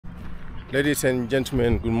Ladies and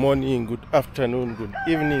gentlemen, good morning, good afternoon, good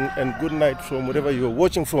evening, and good night from wherever you are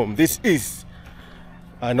watching from. This is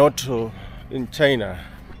ANOTO in China.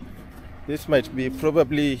 This might be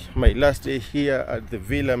probably my last day here at the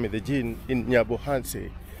Villa MEDELLIN in Nyabohanse,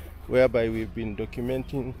 whereby we've been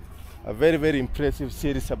documenting a very, very impressive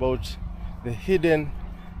series about the hidden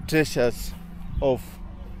treasures of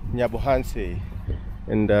Nyabohanse.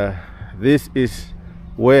 And this is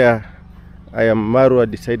where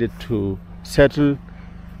iammarwa decided to settle.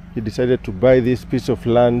 He decided to buy this piece of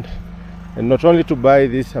land, and not only to buy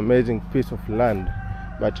this amazing piece of land,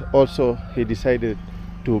 but also he decided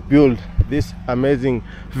to build this amazing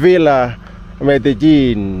Villa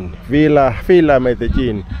MEDELLIN. Villa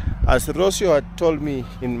MEDELLIN. As Rocio had told me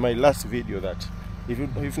in my last video that if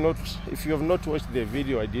you have not watched the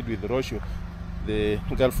video I did with Rocio, the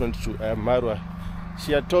girlfriend to iammarwa,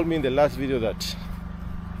 she had told me in the last video that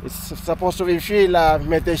it's supposed to be Villa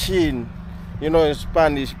MEDELLIN, you know,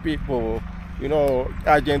 Spanish people, you know,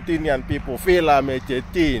 Argentinian people, Villa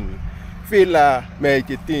MEDELLIN, Villa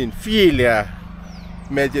MEDELLIN, Villa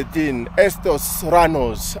MEDELLIN, estos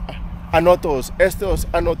ranos, anotos, estos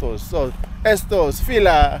anotos, so estos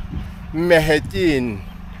Villa MEDELLIN,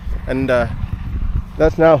 and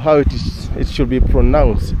that's now how it should be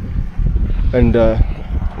pronounced. And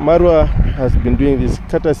Marwa has been doing this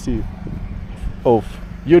courtesy of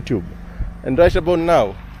YouTube. And right about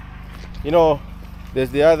now, you know,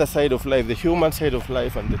 there's the other side of life, the human side of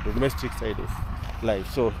life and the domestic side of life.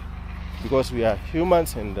 So because we are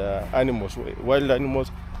humans and animals, wild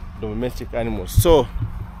animals, domestic animals. So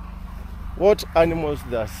what animals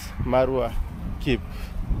does Marwa keep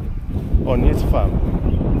on his farm?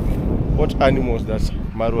 What animals does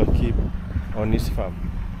Marwa keep on his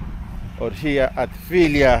farm? Or here at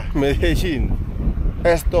Villa MEDELLIN,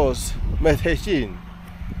 estos MEDELLIN.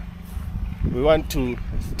 We want to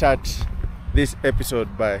start this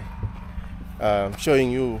episode by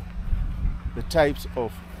showing you the types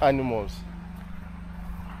of animals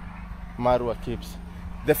Marwa keeps.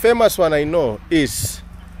 The famous one I know is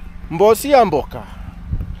Mbosiamboka.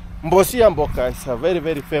 Mbosiamboka is a very,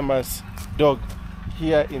 very famous dog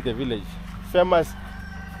here in the village. Famous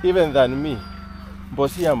even than me,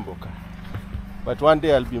 Mbosiamboka. But one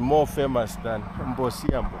day I'll be more famous than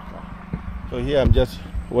Mbosiamboka. So here I'm just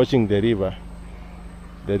watching the river.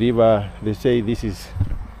 The river, they say this is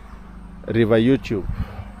River YouTube,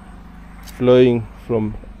 flowing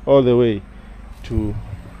from all the way to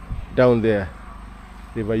down there,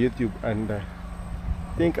 River YouTube. And I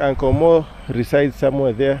think Uncle Mo resides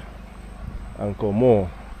somewhere there, Uncle Mo.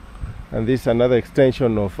 And this is another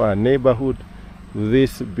extension of our neighborhood with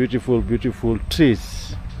these beautiful, beautiful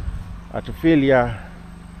trees at Villa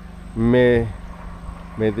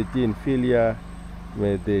MEDELLIN, Villa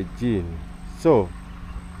MEDELLIN. So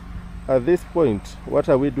at this point, what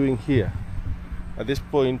are we doing here? At this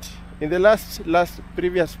point, in the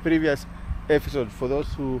previous episode, for those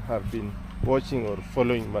who have been watching or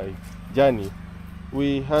following my journey,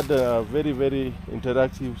 we had a very, very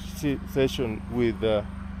interactive session with the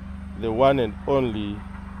one and only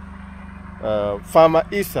Farmer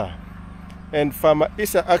Isa. And Farmer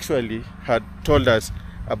Isa actually had told us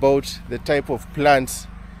about the type of plants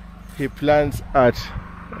he plants at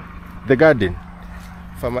the garden.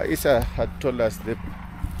 Farmer Isa had told us the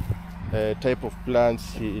type of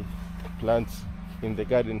plants he plants in the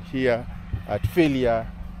garden here at Villa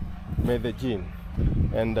MEDELLIN.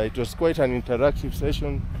 And it was quite an interactive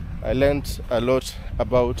session. I learned a lot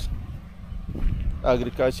about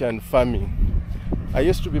agriculture and farming. I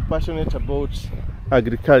used to be passionate about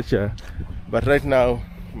agriculture, but right now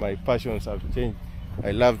my passions have changed.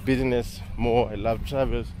 I love business more, I love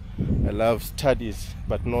travels, I love studies,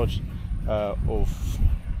 but not of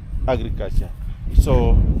agriculture.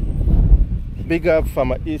 So big up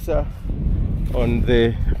Farmer Isa on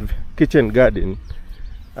the kitchen garden.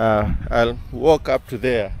 I'll walk up to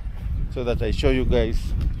there so that I show you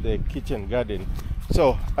guys the kitchen garden.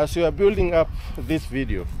 So as we are building up this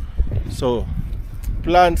video, so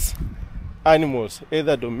plants, animals,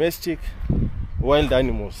 either domestic, wild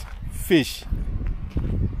animals, fish,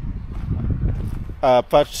 are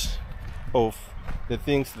part of the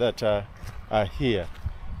things that are here,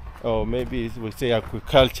 or maybe we say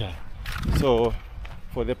agriculture. So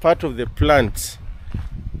for the part of the plants,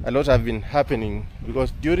 a lot have been happening,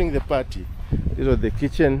 because during the party, this was the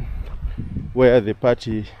kitchen where the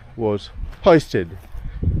party was hoisted.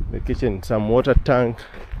 The kitchen, some water tank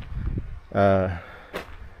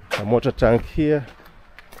here,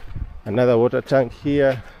 another water tank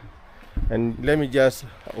here, and let me just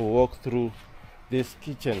walk through this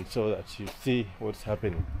kitchen so that you see what's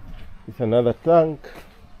happening. It's another tank,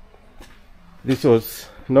 This was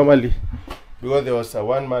normally because there was a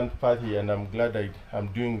one-man party, and I'm glad I'm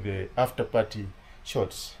doing the after party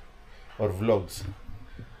shots or vlogs.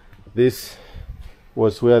 This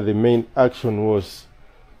was where the main action was,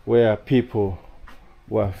 where people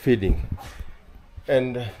were feeding,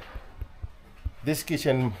 and this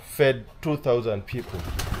kitchen fed 2,000 people.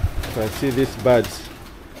 You can see these birds.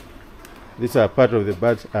 These are part of the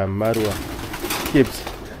birds iammarwa keeps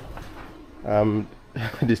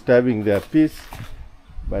disturbing their peace,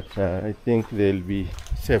 but I think they'll be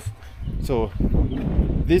safe. So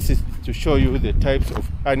this is to show you the types of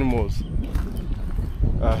animals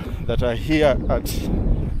that are here at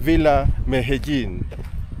Villa Medellin,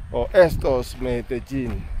 or Estos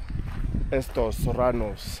Medellin, Estos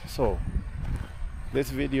Serranos. So this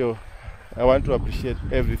video, I want to appreciate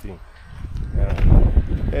everything,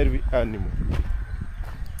 every animal,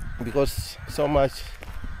 because so much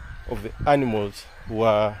of the animals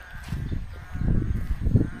were.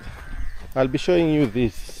 I'll be showing you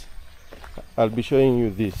this,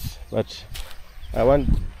 but I want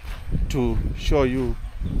to show you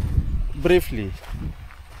briefly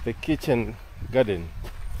the kitchen garden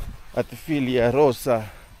at Villa Rosa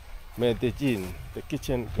Medellin, the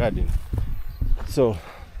kitchen garden. So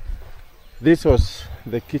this was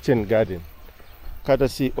the kitchen garden,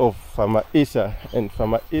 courtesy of Farmer Isa, and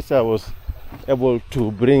Farmer Isa was able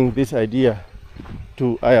to bring this idea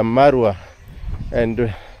to iammarwa,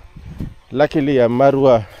 and luckily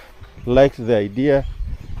iammarwa liked the idea,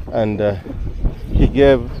 and he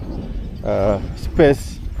gave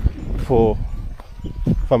space for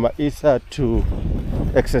Farmer Isa to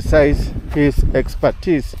exercise his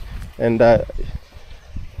expertise, and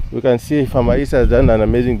we can see Farmer Isa has done an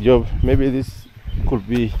amazing job. Maybe this could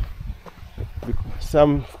be,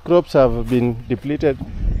 some crops have been depleted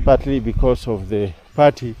partly because of the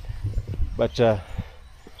party, but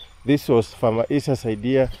this was Farmer Isa's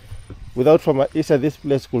idea. Without Farmer Isa, this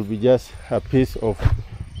place could be just a piece of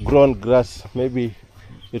grown grass. Maybe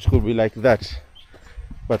it could be like that,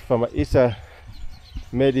 but Farmer Isa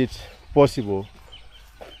made it possible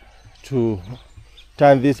to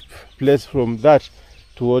turn this place from that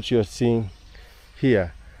to what you're seeing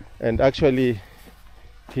here. And actually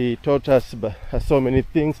he taught us so many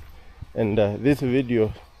things, and this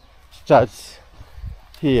video starts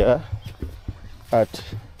here at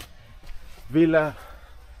Villa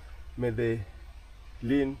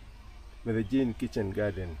Medellin Kitchen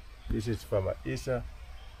Garden. This is Farmer Isa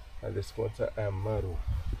and the sponsor iammarwa.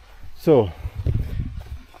 So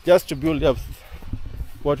just to build up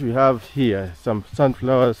what we have here, some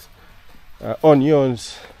sunflowers,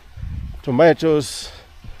 onions, tomatoes,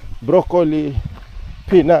 broccoli,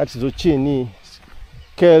 peanuts, zucchini,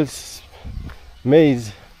 kales,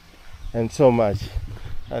 maize, and so much.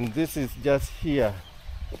 And this is just here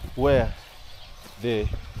where the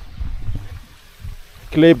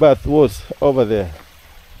clay bath was, over there,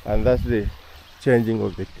 and that's the changing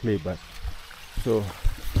of the clay bath. So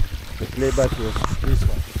the clay bath was this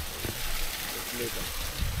one, the clay bath.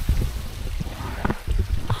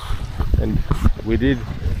 And we did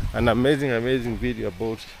an amazing video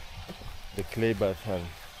about the clay bath and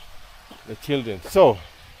the children. So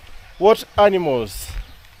what animals,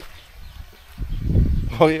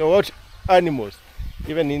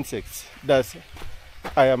 even insects, does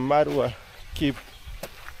iammarwa keep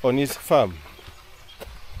on his farm?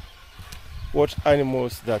 What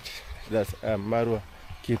animals does iammarwa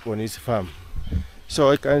keep on his farm? So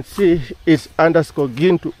I can see it's underscore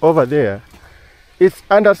Gintu over there. It's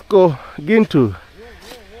underscore Gintu.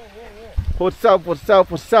 What's up?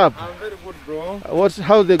 I'm very good, bro.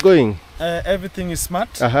 How's it going? Everything is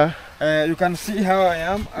smart. You can see how I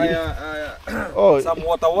am. Some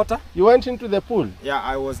water. You went into the pool? Yeah,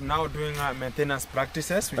 I was now doing maintenance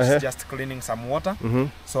practices, which is just cleaning some water.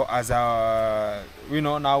 So as we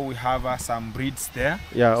know now, we have some breeds there.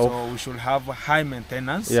 Yeah. So we should have high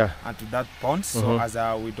maintenance. Yeah. And to that pond, so as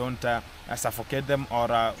we don't suffocate them or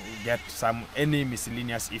get any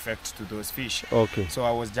miscellaneous effects to those fish. Okay. So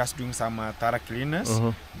I was just doing some thorough cleanness.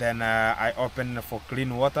 Then I opened for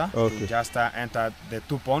clean water to just enter the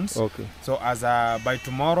 2 ponds. Okay. So as by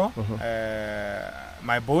tomorrow,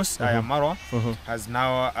 my boss, iammarwa, has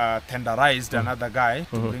now tenderized another guy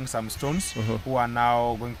to bring some stones who are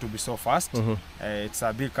now going to be so fast. It's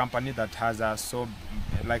a big company that has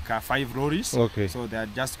like 5 lorries. Okay. So they are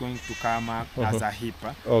just going to come as a heap.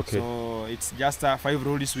 Okay. So it's just 5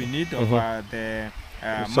 lorries we need of the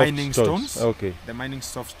mining stones. Okay. The mining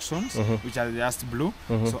soft stones, which are just blue.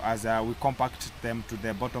 So as we compact them to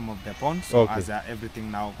the bottom of the pond, so as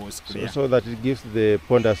everything now goes clear. So that it gives the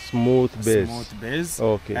pond a smooth base. Smooth base.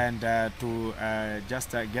 Okay. And to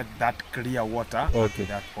just get that clear water into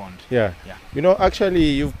that pond. Yeah. You know, actually,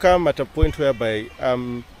 you've come at a point whereby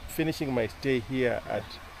I'm finishing my stay here at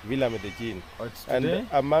Villa Medellin. And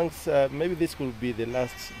amongst, maybe this could be the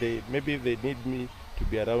last day. Maybe if they need me to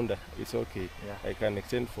be around, it's okay. I can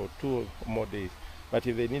extend for 2 more days. But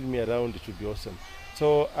if they need me around, it would be awesome.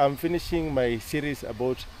 So I'm finishing my series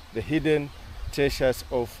about the hidden treasures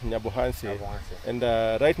of Nyabohanse. And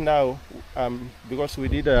right now, because we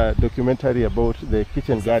did a documentary about the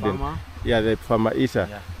kitchen garden, the farmer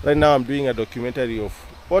Isa. Right now I'm doing a documentary of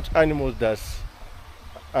what animals does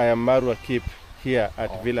iammarwa keep here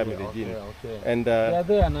at Villa Medellin. And they are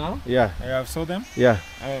there now. I have saw them. We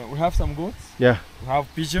have some goats. We have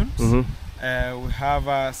pigeons. We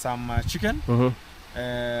have some chicken.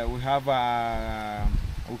 We have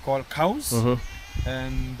we call cows.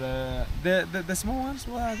 And the small ones,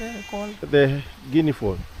 what are they called? The guinea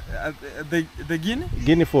fowl. The guinea?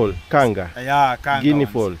 Guinea fowl, kanga. Kanga. Guinea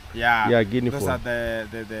fowl. Guinea fowl.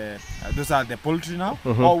 Those are the poultry now.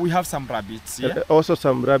 Oh, we have some rabbits. Also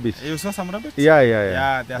some rabbits. You saw some rabbits?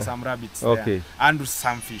 Yeah, there are some rabbits there. And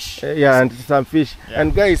some fish. And some fish.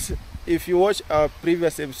 And guys, if you watch our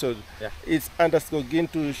previous episode, it's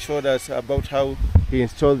 _Gintu showed us about how he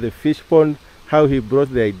installed the fish pond, how he brought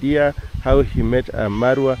the idea, how he met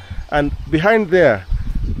Marwa, and behind there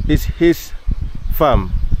is his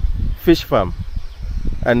farm, fish farm,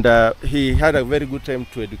 and he had a very good time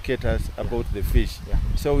to educate us about the fish.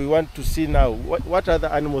 So we want to see now what other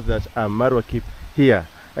animals that Marwa keep here.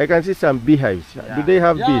 I can see some beehives. Do they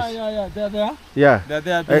have bees? They're there. They're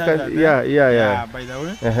there. By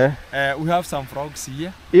the way, we have some frogs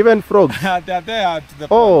here. Even frogs? They're there to the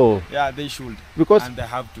pond. They should. Because and they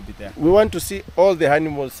have to be there. We want to see all the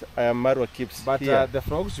animals Marwa keeps but here. The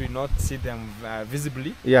frogs, we not see them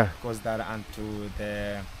visibly. Because they're onto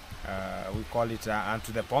the we call it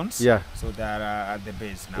onto the ponds. So they're at the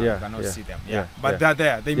base now. You cannot see them. But they're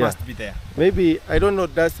there. They must be there. Maybe, I don't know,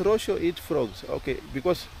 does Rosho eat frogs? Okay,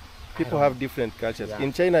 because people have different cultures.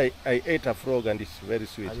 In China, I ate a frog and it's very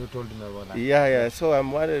sweet. You told me about that. So I'm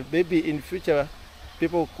wondering, maybe in future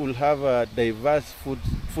people could have diverse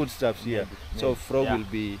foodstuffs here. So frog will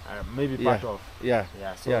be maybe part of.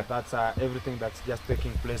 So that's everything that's just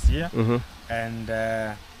taking place here. And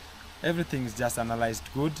everything is just analyzed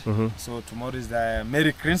good. So tomorrow is the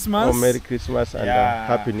Merry Christmas. Oh, Merry Christmas and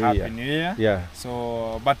Happy New Year. Happy New Year.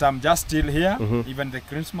 So, but I'm just still here. Even the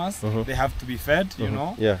Christmas, they have to be fed, you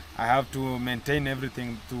know. I have to maintain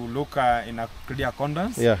everything to look in a clear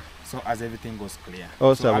accordance. So as everything goes clear.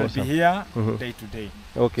 So I'll be here day to day.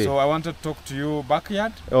 So I want to talk to you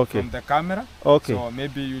backyard from the camera. So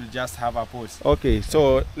maybe you'll just have a pause.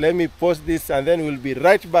 So let me pause this and then we'll be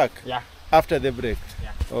right back. After the break.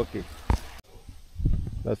 Okay.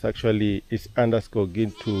 That's actually it's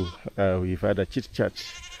 _Gintu. We've had a chit chat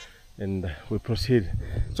and we proceed.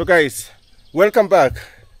 So guys, welcome back.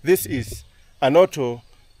 This is ANOTO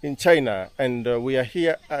in China, and we are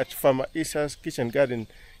here at Farmer Isa's kitchen garden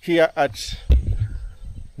here at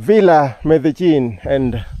Villa Medellin,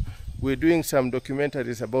 and we're doing some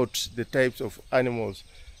documentaries about the types of animals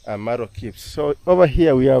Marwa keeps. So over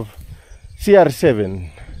here we have CR7,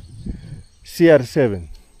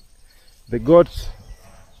 the goats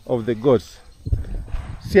of the goats.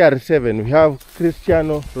 CR7, we have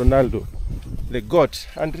Cristiano Ronaldo, the goat.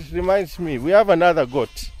 And it reminds me, we have another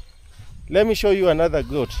goat. Let me show you another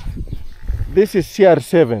goat. This is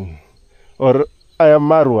CR7, or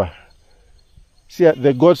iammarwa.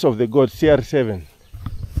 The goats of the goats, CR7.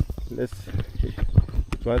 Let's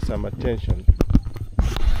want some attention.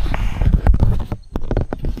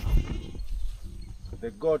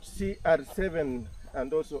 The goat CR7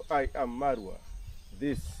 and also iammarwa.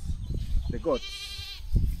 The goats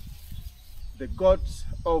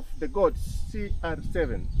of the goats,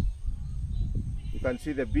 CR7. You can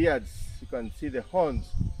see the beards, you can see the horns,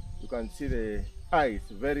 you can see the eyes,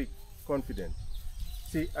 very confident.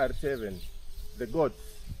 CR7, the goats.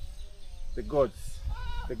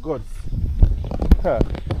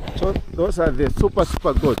 So those are the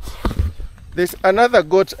super goats. There's another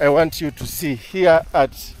goat I want you to see here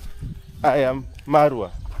at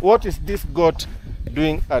iammarwa. What is this goat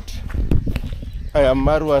doing at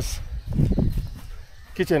iammarwa's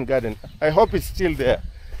kitchen garden? I hope it's still there.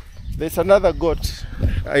 There's another goat.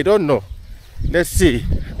 I don't know. Let's see.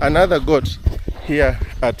 Another goat here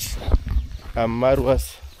at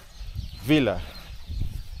iammarwa's villa.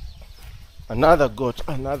 Another goat.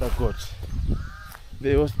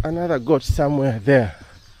 there was another goat somewhere there.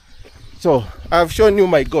 So I've shown you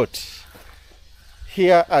my goat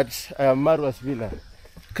here at Marwa's villa.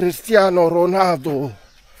 Cristiano Ronaldo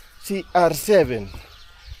CR7,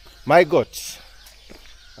 my goat.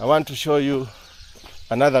 I want to show you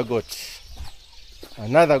another goat,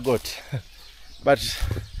 but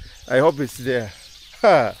I hope it's there.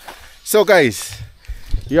 So guys,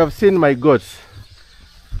 you have seen my goats.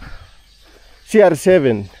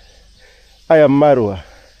 CR7, iammarwa,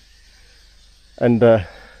 and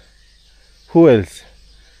who else?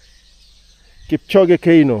 Kipchoge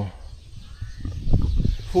Keino.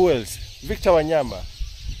 Who else? Victor Wanyama,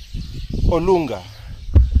 Olunga.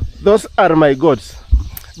 Those are my goats.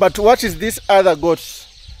 But what is this other goat?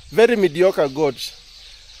 Very mediocre goat.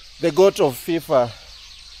 The goat of FIFA.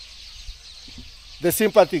 The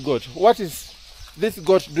sympathy goat. What is this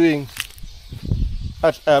goat doing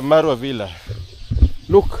at Marwa Villa?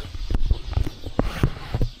 Look.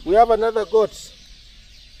 We have another goat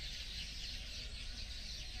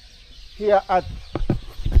here at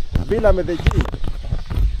Villa Medellin.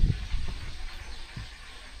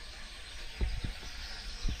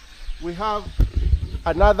 We have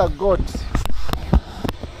another goat,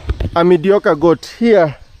 a mediocre goat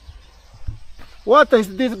here. What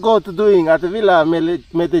is this goat doing at Villa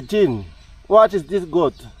Medellin? What is this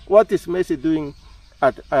goat? What is Messi doing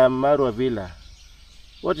at Marwa Villa?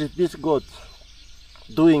 What is this goat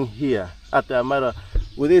doing here at Marwa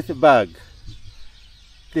with this bag?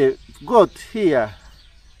 The goat here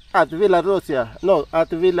at Villa Rosia, no, at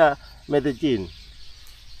Villa Medellin.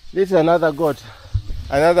 This is another goat,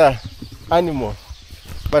 another animal,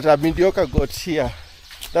 but a mediocre goat here.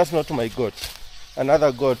 That's not my goat.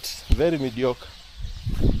 Another goat, very mediocre.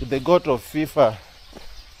 The goat of FIFA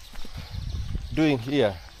doing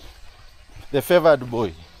here. The favored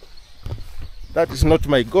boy. That is not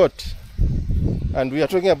my goat. And we are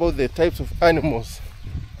talking about the types of animals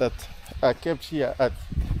that are kept here at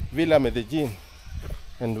Villa Medellin.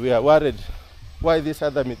 And we are worried why this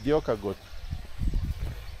other mediocre goat,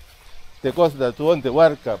 the goat that won the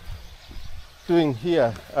World Cup, doing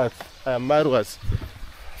here at Marwa's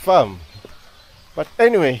farm. But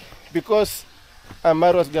anyway, because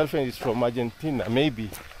Marwa's girlfriend is from Argentina, maybe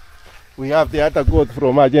we have the other goat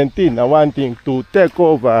from Argentina wanting to take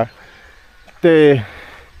over the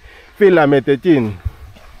Villa Medellin.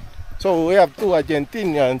 So we have two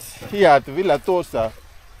Argentinians here at Villa Tosa,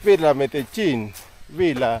 Villa Medellin.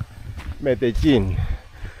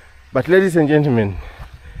 But ladies and gentlemen,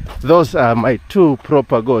 those are my two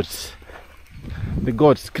proper goats. The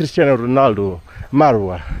goats Cristiano Ronaldo,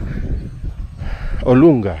 Marwa,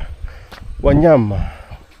 Olunga, Wanyama.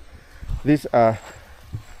 These are,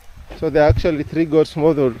 so there are actually three goats.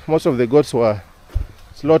 Most of the goats were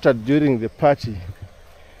slaughtered during the party,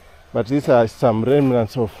 but these are some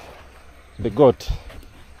remnants of the goat.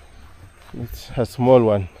 It's a small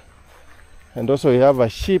one. And also we have a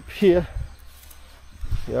sheep here.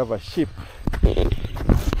 We have a sheep.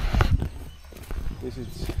 This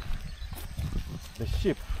is the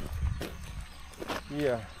sheep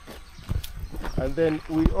here. And then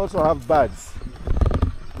we also have birds.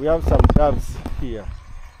 We have some doves here.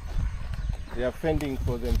 They are fending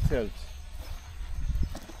for themselves.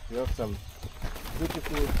 We have some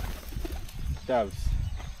beautiful doves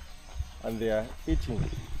and they are eating.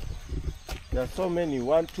 There are so many.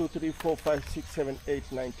 1, 2, 3, 4, 5, 6, 7,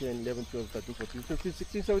 8, 9, 10, 11, 12, 13, 14, 15,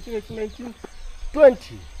 16, 17, 18, 19,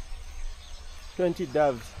 20. 20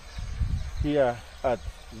 doves here at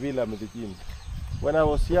Villa Medellin. When I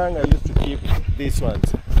was young, I used to keep these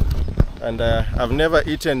ones. And I've never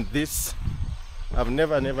eaten this. I've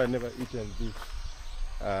never eaten these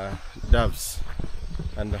doves.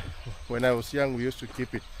 And when I was young, we used to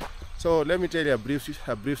keep it. So let me tell you a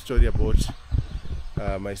brief story about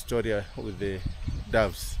my story with the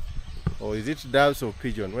doves. Or is it doves or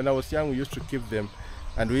pigeon? When I was young, we used to keep them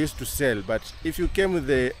and we used to sell. But if you came with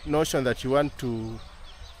the notion that you want to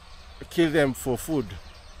kill them for food,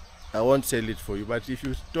 I won't sell it for you. But if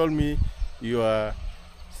you told me you are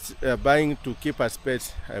buying to keep as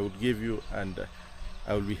pets, I would give you and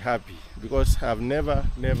I will be happy, because I've never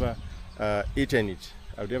eaten it.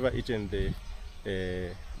 I've never eaten the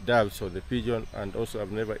doves or the pigeon, and also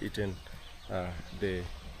I've never eaten the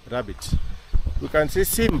rabbit. We can see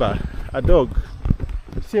Simba, a dog.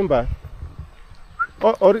 Simba,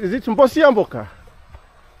 or is it Mbosiamboka?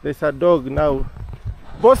 There's a dog now.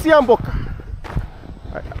 Mbosiamboka.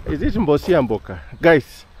 Is it Mbosiamboka?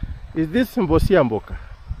 Guys, is this Mbosiamboka?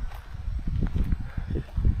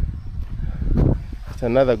 It's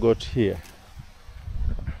another goat here.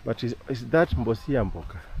 But is that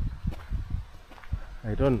Mbosiamboka?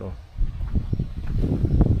 I don't know.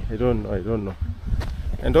 I don't know.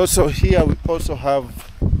 And also here we also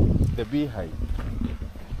have the beehive.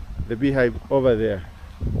 The beehive over there.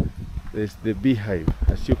 There's the beehive,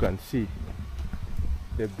 as you can see.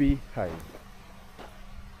 The beehive.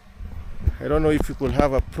 I don't know if you could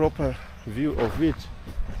have a proper view of it.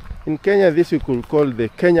 In Kenya, this we could call the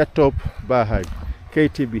Kenya top beehive,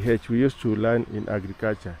 KTBH. We used to learn in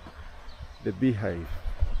agriculture. The beehive.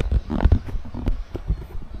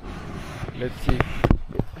 Let's see.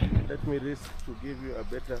 Let me risk to give you a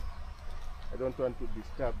better. I don't want to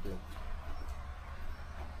disturb them.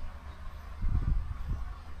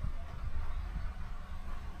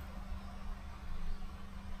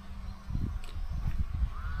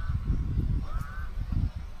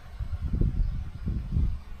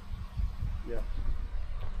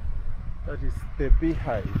 That is the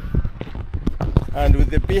beehive. And with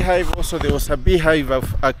the beehive also there was a beehive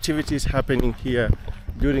of activities happening here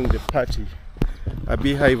during the party. A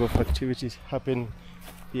beehive of activities happened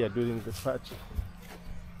here during the party.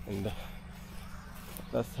 And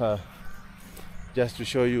that's just to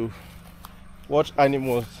show you what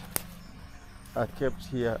animals are kept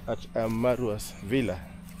here at iammarwa's villa.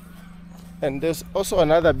 And there's also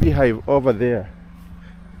another beehive over there.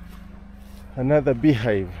 Another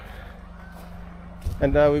beehive.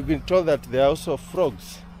 And we've been told that there are also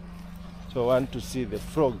frogs. So I want to see the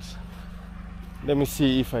frogs. Let me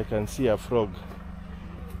see if I can see a frog.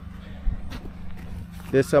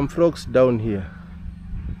 There's some frogs down here.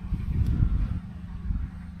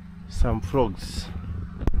 Some frogs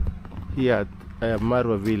here at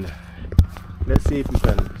iammarwa villa. Let's see if we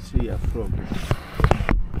can see a frog.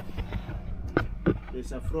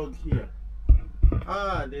 There's a frog here.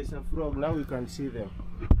 Ah, there's a frog. Now we can see them.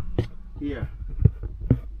 Here.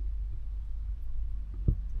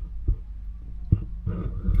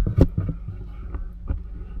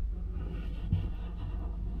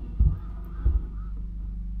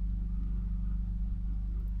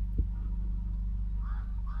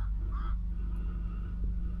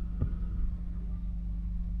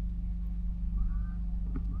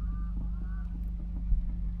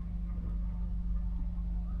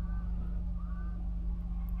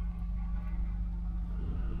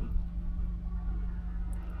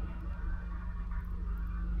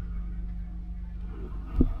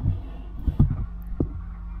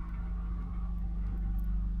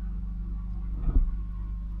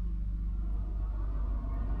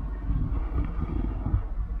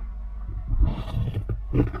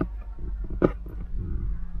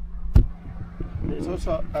 There's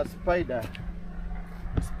also a spider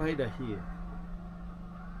here.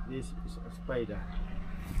 This is a spider.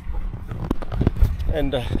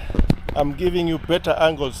 And I'm giving you better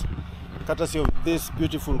angles courtesy of this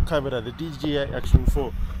beautiful camera, the DJI Action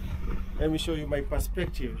 4. Let me show you my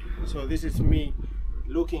perspective. So this is me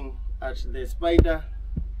looking at the spider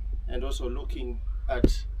and also looking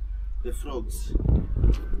at the frogs.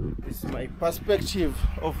 This is my perspective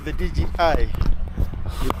of the DJI.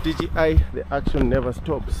 With DJI, the action never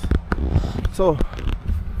stops. So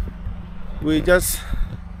we just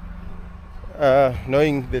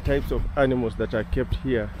knowing the types of animals that are kept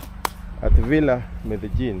here at Villa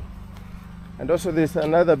MEDELLIN. And also there's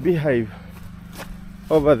another beehive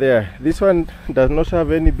over there. This one does not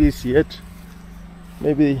have any bees yet.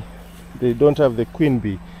 Maybe they don't have the queen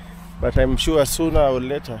bee, but I'm sure sooner or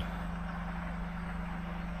later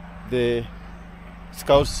the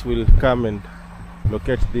scouts will come and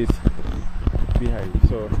locate this beehive.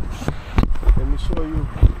 So let me show you.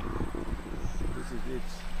 This is it.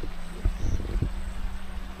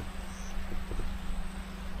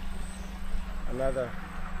 Another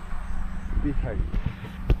beehive.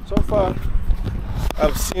 So far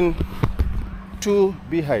I've seen 2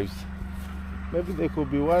 beehives. Maybe there could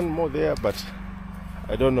be one more there, but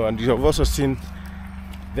I don't know. And you have also seen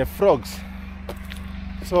the frogs.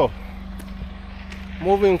 So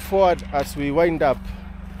moving forward, as we wind up,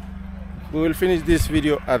 we will finish this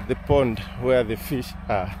video at the pond where the fish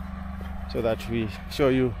are, so that we show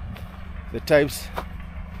you the types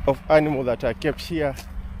of animals that are kept here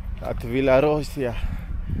at Villa Rosia,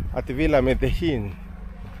 at Villa MEDELLIN.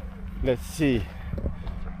 Let's see.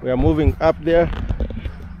 We are moving up there,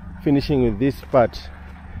 finishing with this part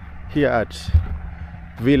here at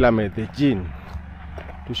Villa MEDELLIN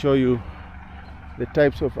to show you the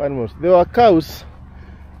types of animals. There are cows,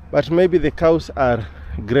 but maybe the cows are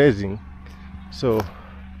grazing. So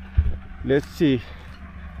let's see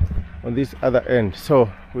on this other end.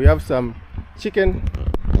 So we have some chicken,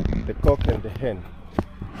 the cock and the hen.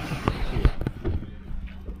 Here.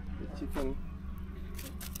 The chicken,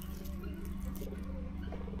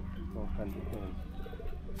 cock and the hen.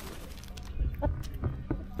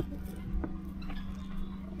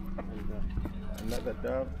 another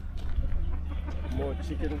dove, more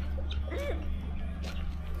chicken.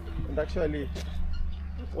 And actually,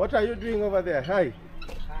 what are you doing over there? Hi.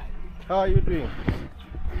 Hi. How are you doing?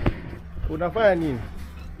 Unafanya nini?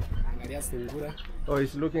 Angalia sungura. Oh,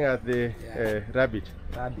 he's looking at the rabbit.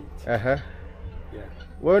 Rabbit. Yeah.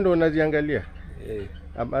 Wewe ndo unaziangalia?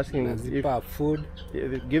 I'm asking if food.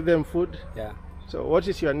 Give them food? Yeah. So what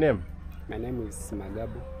is your name? My name is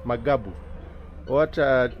Magabu. Magabu. What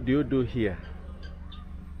do you do here?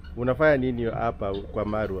 Unafanya nini hapa kwa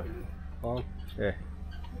Marwa? Oh.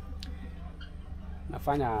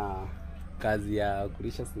 Nafanya kazi ya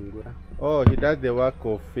kulisha sungura. Oh, he does the work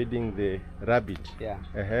of feeding the rabbit.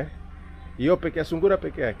 Yeah. Hiyo peke sungura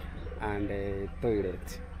peke yake? And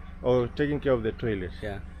toilet. Oh, taking care of the toilet.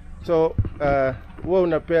 Yeah. So, wewe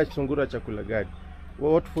unapea sungura chakula gani?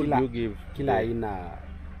 What food do you give? Kila aina.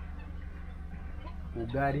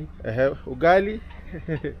 Ugali. Ugali.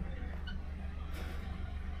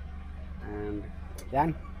 And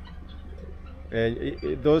then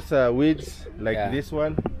those weeds like this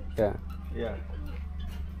one. Yeah.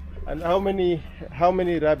 And how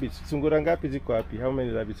many rabbits? Sungura ngapi ziko wapi? How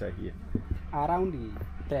many rabbits are here? Around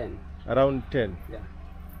 10. Around 10. Yeah.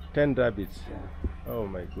 10 rabbits. Yeah. Oh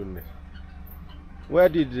my goodness. Where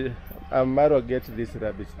did Amaro get these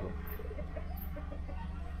rabbits from?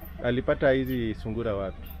 Alipata hizi sungura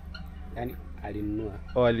wapi? Yani alinunua.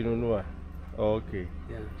 Oh, alinunua. Oh, okay.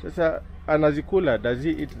 Yeah. Sasa anazikula, does he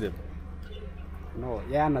eat them? No,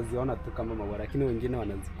 yeye anaziona tu kama maua lakini wengine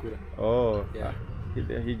wanazikula. Oh. Yeah.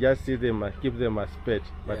 He just sees them, keep them as pet,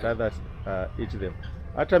 but others eat them.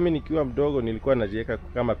 Hata mimi nikiwa mdogo nilikuwa najiweka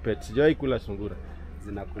kama pet. Sijawahi kula sungura.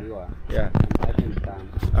 Zinakuliwa. Yeah.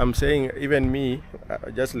 I'm saying even me,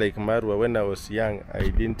 just like Marwa, when I was young, I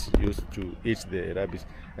didn't used to eat the rabbits.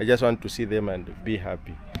 I just want to see them and be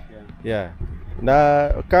happy. Yeah.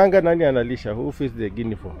 Na kanga nani analisha? Who feeds the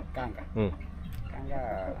guinea for? Kanga.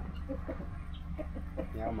 Kanga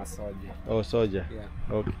nyama soja. Oh, soja. Yeah.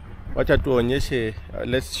 Okay. Wacha tuonyeshe,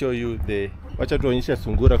 let's show you wacha tuonyeshe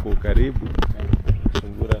sungura kwa karibu.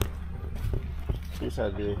 Sungura. These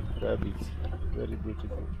are the rabbits. Very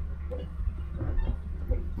beautiful.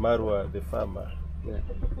 Marwa, the farmer. Yeah.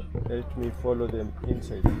 Let me follow them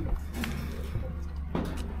inside.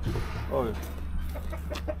 Oh,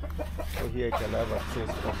 here I can have access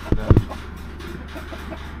of that.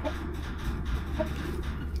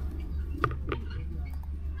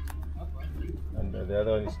 And the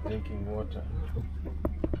other one is drinking water.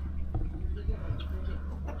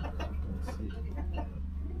 Let's see.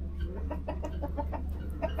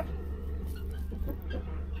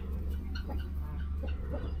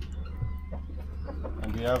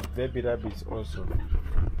 And we have baby rabbits also.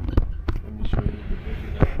 Let me show you the baby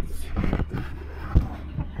rabbits.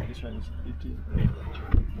 This one is eating the baby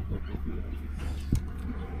rabbits.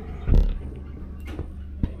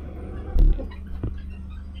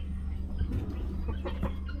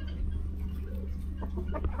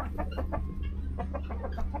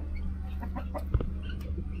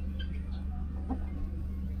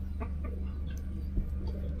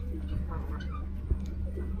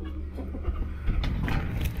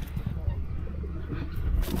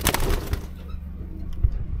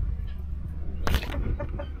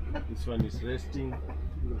 This one is resting.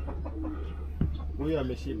 Huyu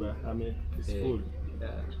ameshiba, is full.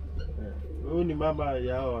 Huyu ni mama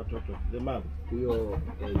ya hao watoto. The mom. Huyo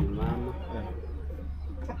ni mama.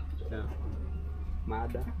 Yeah.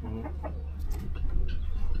 Mada.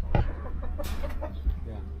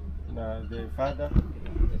 Yeah. Now the father.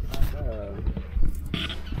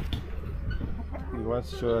 He wants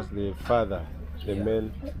to show us the father, the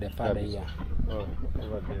male. The father, yeah. Oh,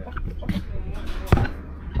 over there.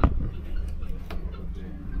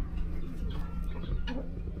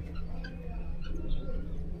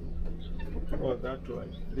 Oh, that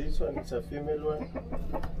one. This one is a female one,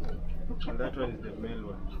 and that one is the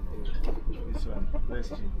male one. This one,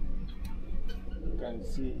 resting. You can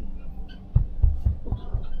see.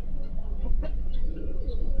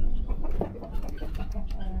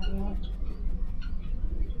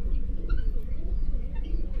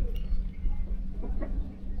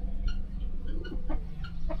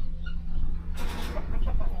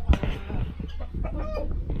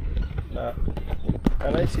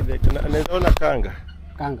 Can I see the kanga?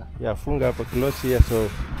 Kanga. Yeah, funga up close here. So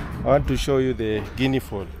I want to show you the guinea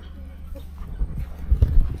fowl.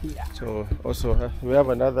 Yeah. So also we have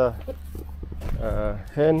another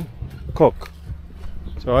hen cock.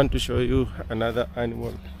 So I want to show you another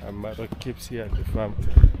animal Amaro keeps here at the farm.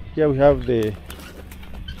 Here we have the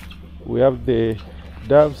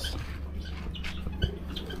doves.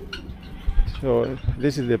 So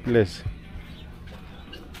this is the place.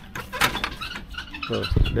 So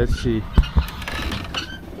let's see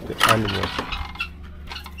the animals.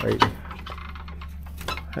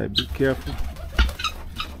 I be careful.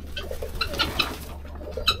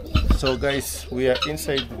 So guys, we are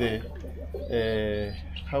inside the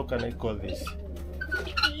how can I call this?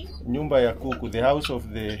 Nyumba ya kuku, the house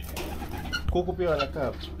of the kuku pia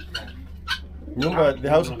wanakaa. Nyumba, the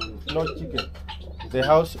house, not chicken. The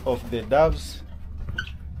house of the doves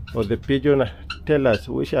or the pigeon. Tell us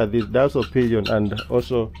which are these, doves or pigeon, and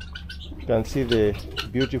also you can see the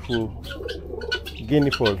beautiful guinea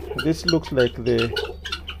fowl. This looks like the,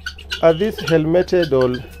 are these helmeted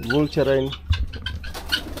or vulturine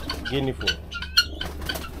guinea fowl?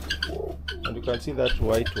 And you can see that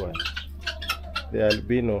white one, the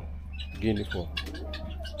albino guinea fowl.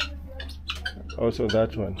 Also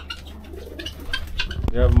that one.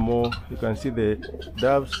 We have more. You can see the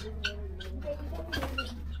doves.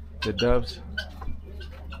 The doves.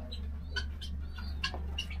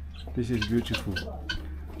 This is beautiful.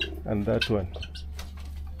 And that one.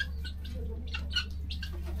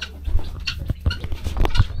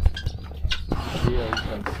 Here you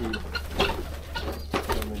can see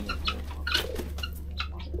so many of them.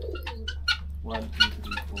 1, 2,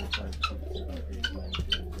 3, 4, 5, 6, 7, 8, 9,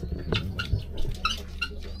 10.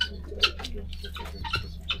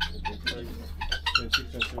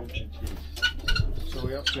 So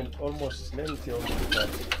we have spent almost, let me say almost that.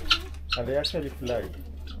 And they actually fly.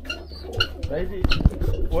 Right?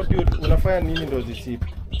 What do you unafanya nini ndo zisi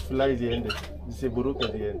fly ziende? Zisiburuke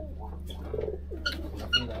ziende.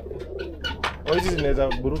 Au hizi zinaweza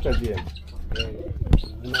buruka ziende?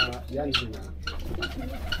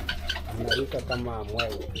 Zinaruka kama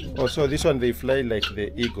mwewe. Oh, so this one they fly like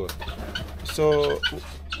the eagle. So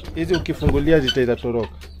hizi ukifungulia zitaweza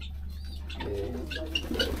toroka.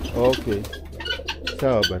 Okay.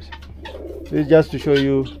 Sawa basi. This is just to show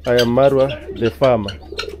you Iammarwa the farmer.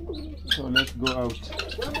 So let's go out.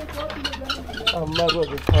 Iammarwa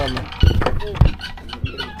the farmer.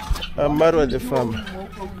 Iammarwa the farmer.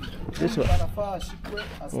 This one.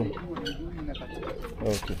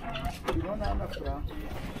 Okay.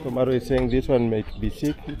 So Maro is saying this one might be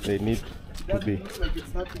sick. They need to be.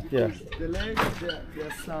 Yeah. The legs, there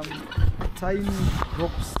are some tiny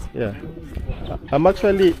ropes. Yeah. I'm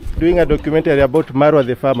actually doing a documentary about Marwa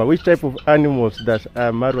the farmer. Which type of animals does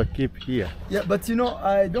Marwa keep here? Yeah, but you know,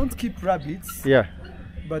 I don't keep rabbits. Yeah.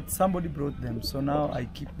 But somebody brought them, so now I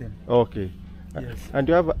keep them. Okay. Yes. And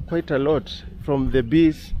you have quite a lot from the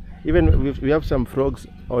bees. Even we have some frogs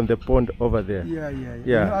on the pond over there. Yeah. Yeah.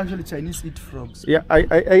 You know, actually Chinese eat frogs. Yeah, I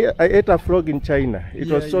ate a frog in China. It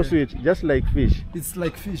was so sweet, just like fish. It's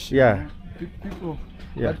like fish. Yeah. You know? People.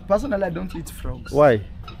 Yeah. But personally, I don't eat frogs. Why?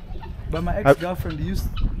 But my ex-girlfriend used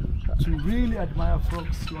to really admire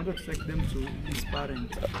frogs. She wanted to take them to his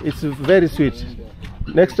parents. It's very sweet.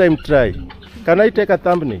 Next time try. Can I take a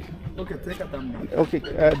thumbnail? Okay, take a thumbnail. Okay.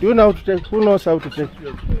 Do you know how to take? Who knows how to take?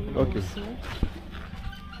 Okay.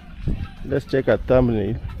 Let's take a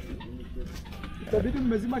thumbnail.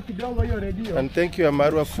 And thank you,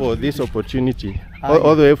 Iammarwa, for this opportunity.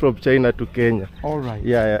 All the way from China to Kenya. All right.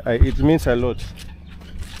 Yeah, it means a lot.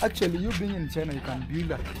 Actually, you being in China, you can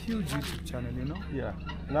build a huge YouTube channel, you know? Yeah.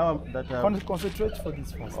 Now that concentrate for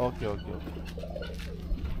this first. Okay.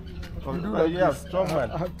 You have strong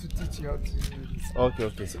man. I have to teach you how to do this.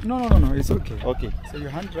 Okay. So, no, it's okay. Okay. So your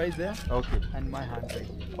hand right there. Okay. And my hand right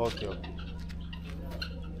here. Okay.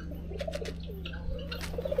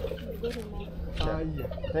 Yeah.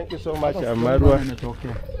 Thank you so much, Iammarwa.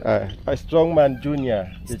 A strong man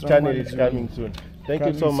junior. The channel is coming soon. Thank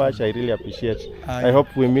you so much. I really appreciate. I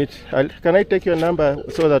hope we meet. Can I take your number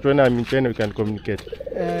so that when I'm in China we can communicate?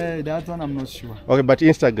 That one I'm not sure. Okay, but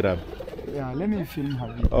Instagram. Yeah, let me film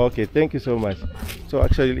her video. Okay, thank you so much. So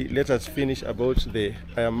actually, let us finish about the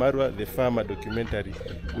Iammarwa the farmer documentary.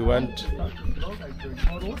 We want.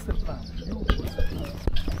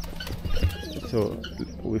 So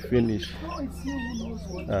we finish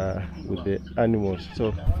with the animals.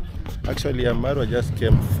 So actually, Iammarwa just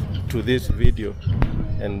came to this video,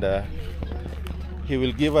 and he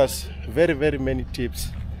will give us very many tips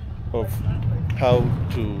of how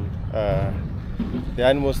to the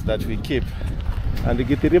animals that we keep. And the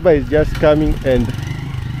Gitiriba is just coming, and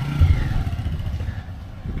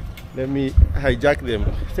let me hijack them.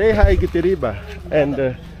 Say hi, Gitiriba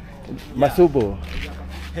and Masubo.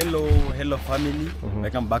 Hello family.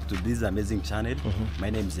 Welcome back to this amazing channel. My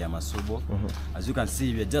name is Masubo. As you can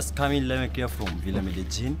see, we are just coming live here from Villa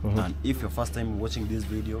Medellin. And if you're first time watching this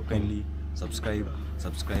video, kindly subscribe,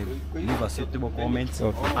 leave a suitable comments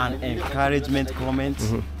and encouragement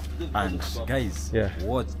comments. And guys,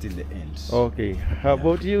 watch till the end. Okay, how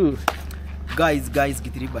about you? Guys,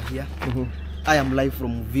 Gitiriba here. I am live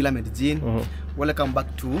from Villa Medellin. Welcome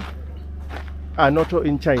back to ANOTO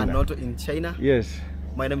in China. ANOTO in China. Yes.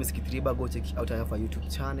 My name is Gitiriba. Go check out our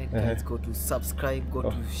YouTube channel. Guys, go to subscribe. Go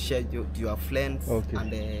to share to your friends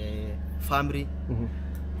and family.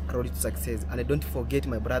 Road to success. And don't forget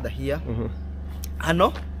my brother here.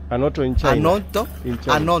 ANOTO in China. ANOTO in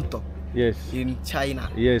China. ANOTO. Yes. In China.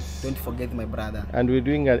 Yes. Don't forget my brother. And we're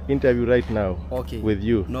doing an interview right now. Okay. With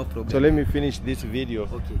you. No problem. So let me finish this video.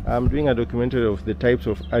 Okay. I'm doing a documentary of the types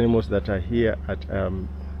of animals that are here at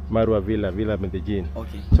Marwa Villa Medellin.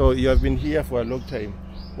 Okay. So you have been here for a long time.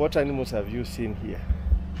 What animals have you seen here?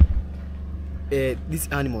 These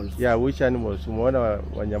animals. Yeah, which animals? Umeona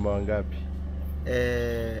wanyama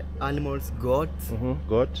wangapi? Animals, goat.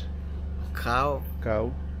 Goat. Cow.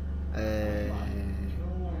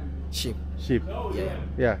 Sheep.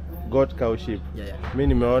 Yeah. Goat, cow, sheep. Yeah.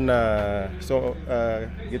 Mimi nimeona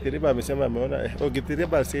Gitiriba amesema ameona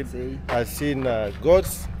Gitiriba said has seen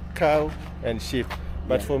goats, cow and sheep.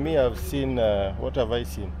 But for me I've seen what have I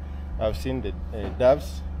seen? I've seen the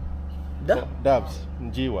doves. Doves,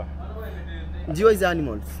 njiwa. Njiwa is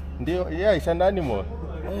animals. Yeah, it's an animal.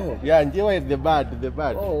 Oh. Yeah, njiwa is the bird.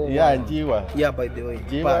 Oh, yeah, wow. njiwa. Yeah, by the way.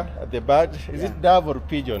 Njiwa, the bird. Is it dove or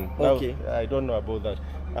pigeon? Okay. Now, I don't know about that.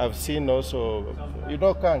 I've seen also, you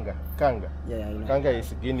know, kanga. Yeah, I know. Kanga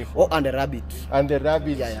is guinea fowl. Oh, and the rabbit. And the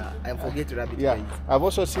rabbit. Yeah. I forget rabbit. Yeah. Guys. I've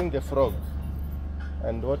also seen the frog.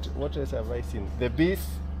 And what else have I seen? The bees.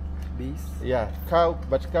 Yeah, cow,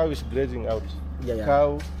 but cow is grazing out. Yeah.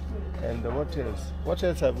 Cow, and what else? What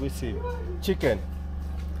else have we seen? Chicken.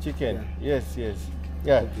 Yeah. Yes.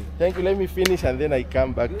 Yeah. Okay. Thank you. Let me finish and then I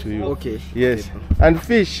come back to you. Okay. Yes. And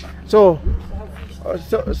fish. So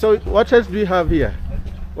what else do you have here?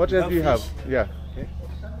 What else do you have? Yeah. Okay.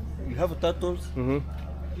 You have turtles.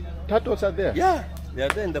 Turtles are there? Yeah, they are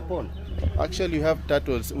there in the pond. Actually, you have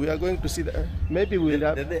turtles. We are going to see that. Maybe we'll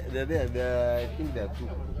have. They're there. I think there are two.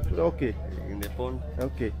 Okay. In the pond.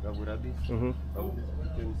 Okay. We have rabbits.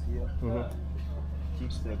 Chickens here.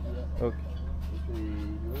 Chicks are here. Okay.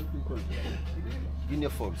 What do you call it?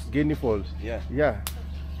 Guinea fowls. Yeah. Yeah.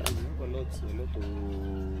 We have a lot of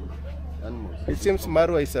animals. It seems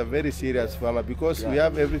Marwa is a very serious farmer because we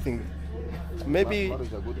have everything. Maybe. Marwa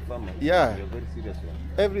is a good farmer. Yeah. He's a very serious one.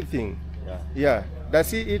 Everything. Yeah.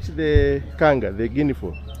 Does he eat the kanga, the guinea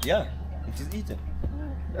fowl? Yeah, it is eaten.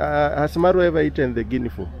 Has Marwa ever eaten the guinea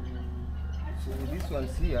fowl? So this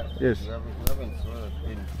one's here. Yes. We haven't swallowed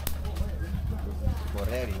any. For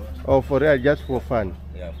rearing. Oh, for real, just for fun?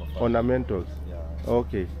 Yeah, for fun. Ornamentals? Yeah.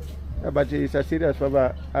 Okay. Yeah, but he's a serious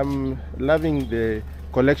farmer. I'm loving the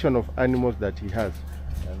collection of animals that he has.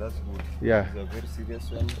 And that's good. Yeah. He's a very serious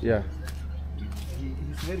one. Yeah.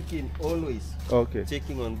 He's very keen, always. Okay.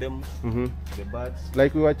 Checking on them, the birds.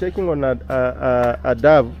 Like we were checking on a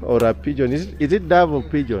dove or a pigeon. Is it dove or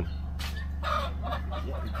pigeon? Yeah,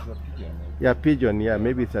 it's a pigeon. Yeah, pigeon. Yeah,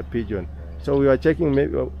 maybe it's a pigeon. So we were checking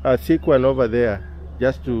maybe a sick one over there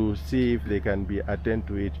just to see if they can be attend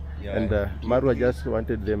to it. Yeah, and Marwa just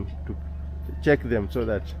wanted them to check them so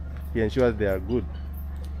that he ensures they are good.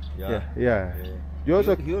 Yeah. You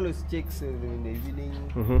also he always checks in the evening,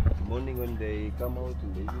 morning when they come out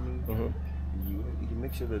in the evening. You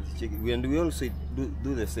make sure that he checks. And we also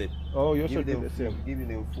do the same. Oh, you also do the same. Giving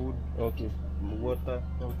them food. Okay. Water.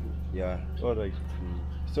 Okay. Yeah. All right.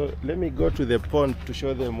 So let me go to the pond to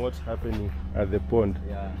show them what's happening at the pond.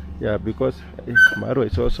 Yeah, because Marwa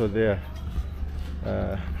is also there.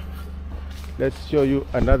 Let's show you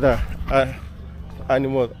another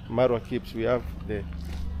animal Marwa keeps. We have the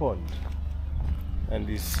pond, and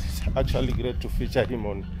it's actually great to feature him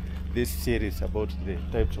on this series about the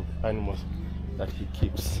types of animals that he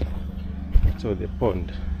keeps. So the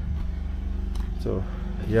pond. So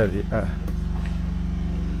here they are.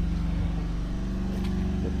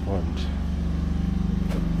 The pond.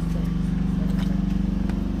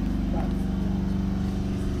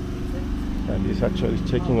 And he's actually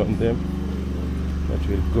checking on them that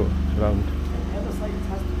will go around. The other side it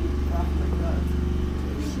has to be craft like that.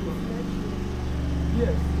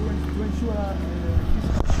 Yes, to ensure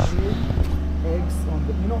fish lay eggs on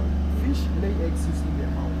the, fish lay eggs using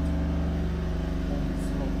their mouth.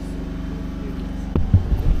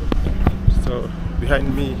 So behind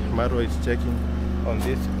me, Marwa is checking on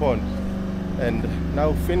this pond, and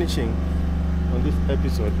now finishing on this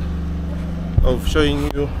episode of showing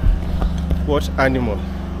you what animal.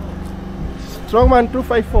 Strongman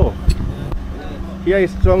 254. Here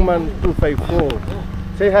is Strongman 254.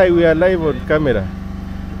 Say hi, we are live on camera.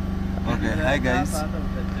 Okay, hi guys.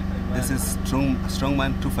 This is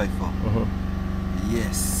Strongman 254.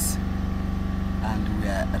 Yes. and we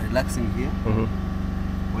are relaxing here,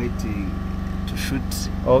 waiting to shoot.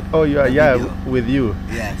 Oh, you are video. with you.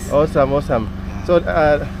 Yes. Awesome. Yeah. So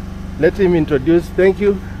let him introduce. Thank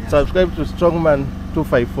you. Yeah. Subscribe to Strongman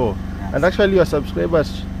 254. Yes. And actually, your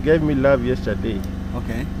subscribers gave me love yesterday.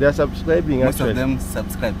 Okay. They are subscribing. Most actually. of them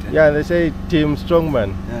subscribed. Yeah, they say Team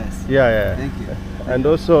Strongman. Yes. Yeah. Thank you. And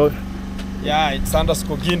also. Yeah, it's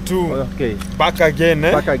 _Gintu. Okay. Back again.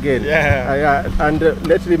 Back again. Yeah. And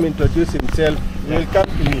let him introduce himself. He will come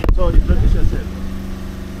to me. So introduce yourself.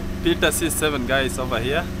 Peter C7 guy is over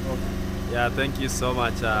here. Okay. Yeah, thank you so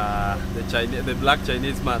much. The black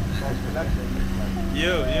Chinese man.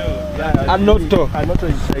 You. Yeah, ANOTO. ANOTO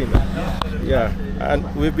in China. Yeah.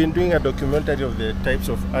 And we've been doing a documentary of the types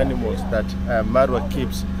of animals that Marwa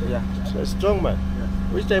keeps. Yeah. So, Strongman,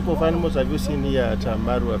 which type of animals have you seen here at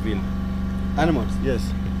Marwaville? Animals?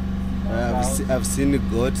 Yes. I've seen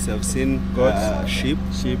goats, I've seen sheep,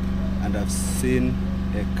 and I've seen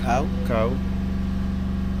a cow.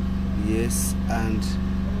 Yes, and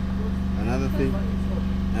another thing,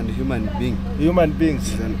 and human being. Human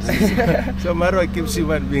beings. So Marwa keeps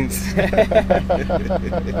human beings.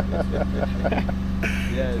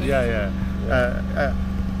 Yeah.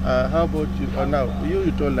 How about you? Now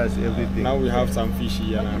you told us everything. Now we have some fish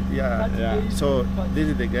here now. Yeah. So this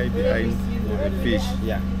is the guy behind the fish.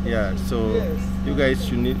 Yeah. So you guys,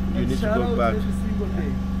 you need to go back.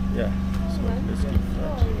 Yeah. So let's keep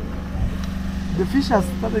that. The fish has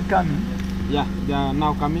started coming. Yeah, they are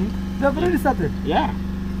now coming. They have already started. Yeah,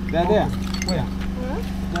 they are there. Where?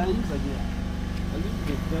 They are inside here.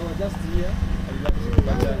 They were just here.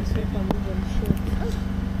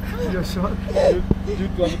 You're short? Due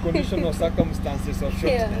to unconditional circumstances of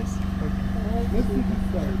shortness. Let's see this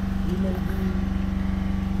side. You may be.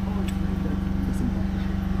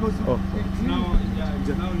 Because now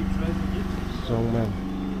neutralizing it. Strong man.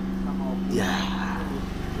 Yeah.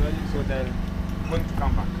 So they're going to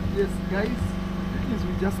come back. Yes, guys. The thing is,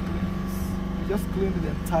 we just cleaned this. We just cleaned the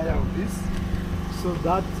entire of this. So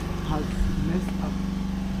that has messed up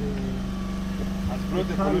the. Has brought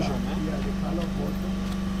the pollution, eh? Yeah, the color of water.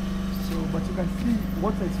 So, but you can see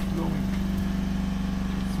water is flowing.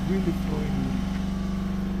 It's really flowing in.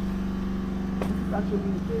 This is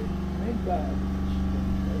actually the main guy.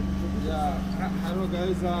 Yeah, hello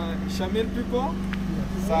guys, Shamil people.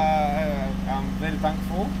 So I'm very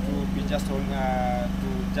thankful to be just on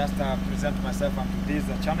present myself on today's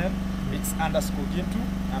channel. It's _Gintu.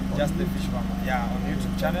 I'm just a fish farmer. Yeah, on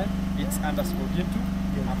YouTube channel it's _Gintu.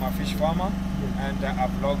 I'm a fish farmer and I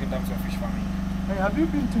vlog in terms of fish farming. Hey, have you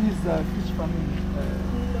been to his fish farming?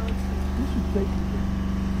 You should take it.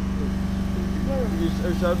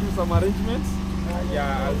 We shall do some arrangements.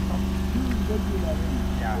 Yeah.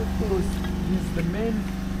 Because he's the main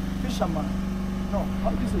fisherman. No,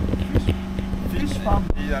 how do you say? Fish farm.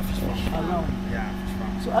 Yeah, fish farm. Around. Yeah, fish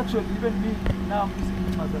farm. So actually, even me now I'm using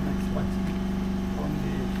him as an expert on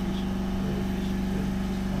the fish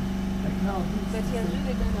farm. Like now. But he has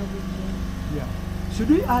really done a good job. Yeah. Should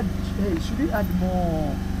we add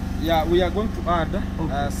more? Yeah, we are going to add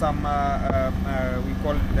some, we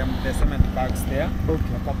call them the cement bags there,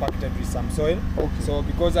 compacted with some soil. So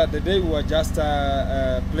because the day we were just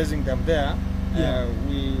placing them there,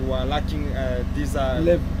 we were lacking this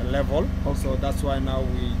level. So that's why now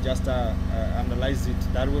we just analyze it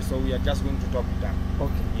that way. So we are just going to top it up.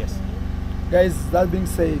 Okay. Yes. Guys, that being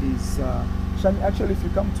said, is Shani, actually, if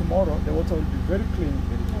you come tomorrow, the water will be very clean.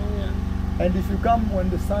 And if you come when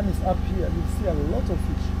the sun is up here, you'll see a lot of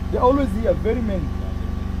fish. They're always here, very many.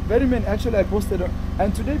 Very many. Actually, I posted,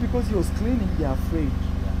 and today because he was cleaning, they're afraid.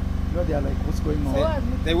 You know, they're like, what's going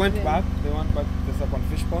on? They went back. They went back to the second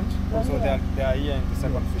fish pond. So they are here in the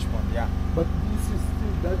second fish pond. Yeah. But this is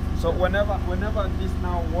still that. So whenever this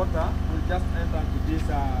now water will just enter into this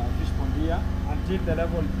fish pond here until the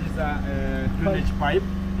level of this drainage pipe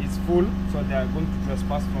is full. So they are going to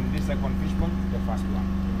trespass from this second fish pond to the first one.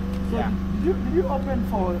 So did you open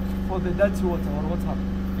for the dirty water or what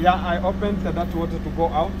happened? Yeah, I opened the dirty water to go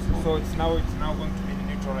out, so it's now going to be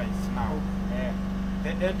neutralized now. The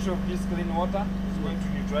entry of this clean water is going to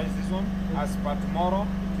neutralize this one. As per tomorrow,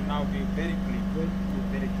 it will now be very clean.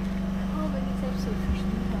 Very clean. How many types of fish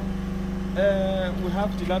do you have? We have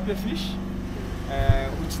tilapia fish,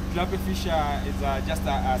 which tilapia fish is just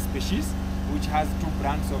a species which has two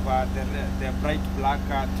brands of the bright black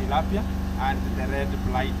tilapia and the red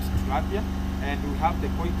blight tilapia, and we have the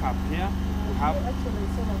koi carp here. We have actually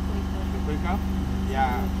some of the koi carp.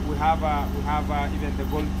 Yeah, we have even the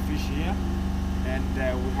goldfish here, and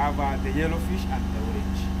we have the yellowfish and the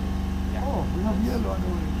orange. Yeah. Oh, we have yellow and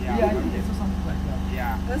orange. Yeah, I think I saw something like that.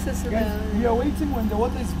 Yeah. Guys, we are waiting when the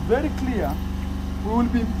water is very clear. We will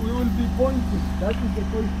be pointing. That is the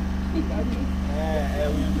point. We will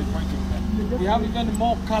be pointing them. We have even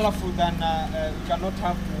more colorful than we cannot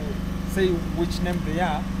have to say which name they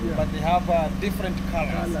are, but they have different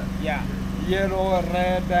colors. Yeah. Yellow,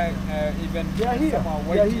 red, even they are here.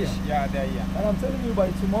 Whitish. Yeah, they are here. And I'm telling you, by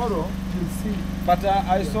tomorrow you'll see. But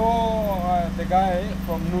I saw the guy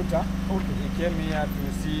from Nuta. Okay. He came here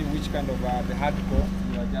to see which kind of the hardcore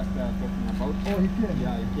we are just talking about. Oh, he came.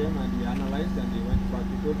 Yeah, he came and he analyzed and he went back.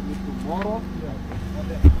 He told me tomorrow.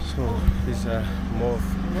 So these are more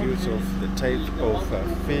views of the type of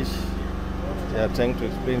fish. They are trying to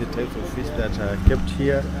explain the types of fish that are kept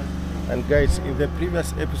here. And guys, in the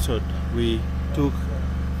previous episode, we took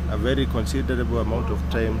a very considerable amount of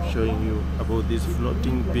time showing you about this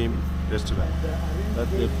floating beam restaurant.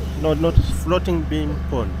 That's the not floating beam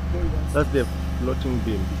pond. That's the floating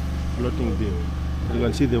beam. Floating beam. You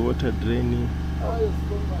can see the water draining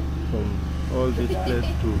from all this place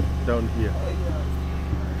to down here.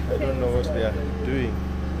 I don't know what they are doing.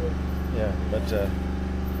 Yeah, but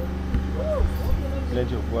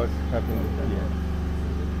plenty of work happening here.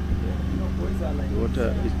 The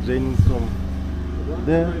water is draining from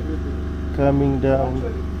there, coming down.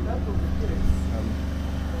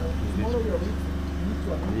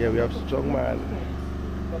 Yeah, we have Strongman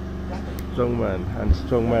and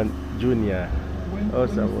Strongman Junior.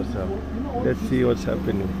 Awesome. Let's see what's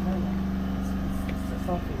happening.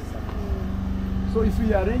 So if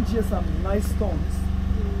we arrange here some nice stones,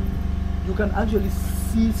 you can actually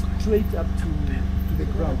see straight up to the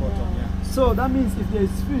ground bottom. Yeah. So that means if there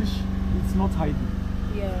is fish, it's not hiding.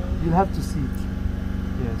 Yeah. You'll have to see it.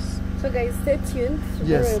 Yes. So guys, stay tuned.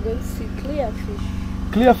 Tomorrow we're going to see clear fish.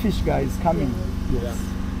 Clear fish, guys, coming. Yes.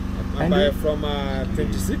 Yeah. And from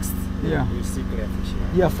 26th, we'll see clear fish.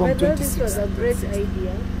 Yeah, from 26th. This was a great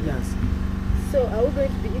idea. Yes. So are we going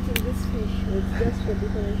to be eating this fish or it's just for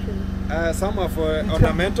decoration? Some are for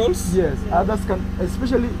ornamentals. Yes, others can,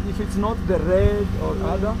 especially if it's not the red or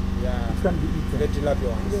other, it can be eaten. The tilapia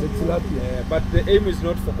ones. The tilapia. But the aim is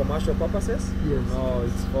not for commercial purposes. Yes. No,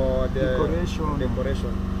 it's for the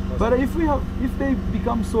decoration. But if they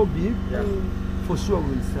become so big, for sure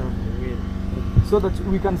we'll sell them. So that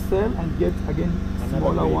we can sell and get again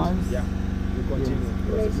smaller ones. Yeah. We continue.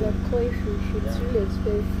 Like a koi fish, it's really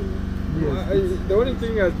expensive. Yes. The only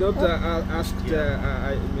thing I not asked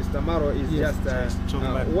Mr. Maro is just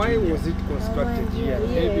why was it constructed here?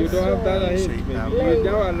 Maybe you don't have that hint. Maybe we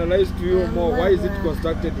now analyze to you more. Why is it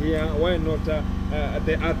constructed here? Why not the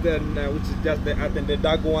earthen, which is just the earthen, the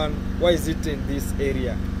dark one? Why is it in this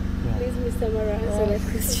area? Please, Mr. Maro, answer that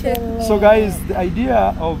question. So guys, the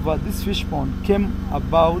idea of this fish pond came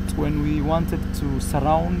about when we wanted to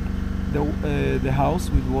surround the house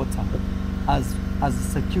with water as a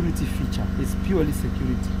security feature. It's purely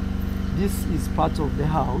security. This is part of the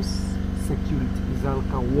house security. It's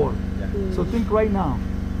like a wall. So think right now,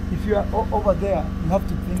 if you are over there, you have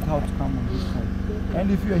to think how to come on this side.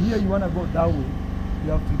 And if you are here, you want to go that way,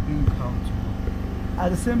 you have to think how to go. At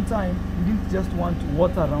the same time, you didn't just want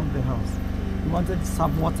water around the house. You wanted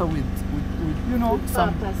some water with you know,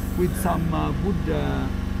 some good,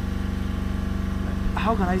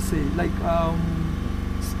 how can I say, like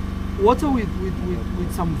water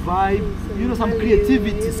with some vibe, you know, some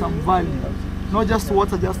creativity, some value. Not just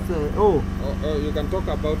water, just you can talk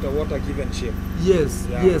about a water given shape. Yes,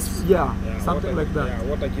 something water, like that. Yeah,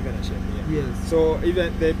 water given a shape. Yeah. Yes. So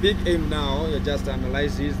even the big aim now, you just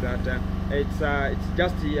analyze is that it's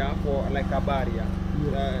just here for like a barrier.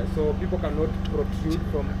 So people cannot protrude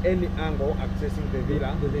from any angle accessing the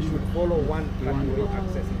villa. They should follow one pathway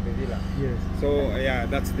accessing the villa. Yes. So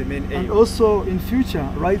that's the main aim. And also in future,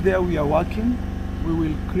 right there we are working, we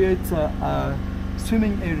will create a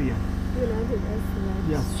swimming area.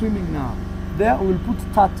 Yeah, swimming now. There we will put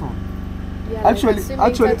turtle. Yeah, actually,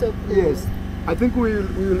 turtle. Yes. I think we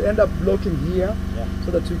will end up blocking here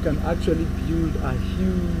so that we can actually build a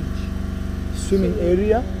huge swimming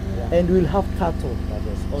area. And we'll have turtle,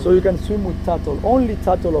 so you can swim with turtle. Only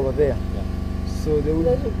turtle over there. So they will.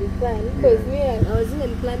 That would be fun because I was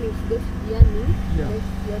even planning to go to Diani. You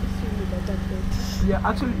have to swim with the turtle. Yeah,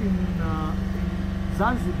 actually in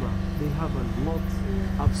Zanzibar they have a lot.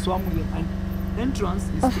 I've swum with them, and entrance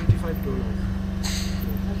is $25.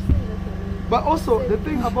 But also the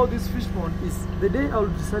thing about this fish pond is the day I will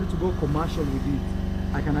decide to go commercial with it,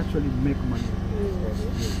 I can actually make money.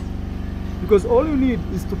 Because all you need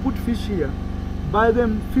is to put fish here, buy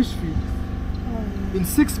them fish feed. In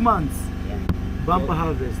 6 months, bumper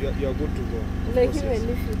harvest. You're good to go. Like even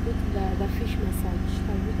if you put the fish massage,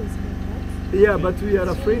 have you considered that? Yeah, but we are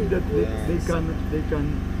afraid that they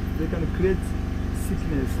can create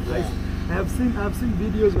sickness. I have seen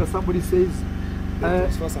videos where somebody says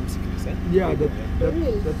for some sickness, eh? Yeah, that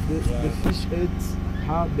the fish ate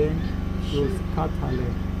her, then it was cut her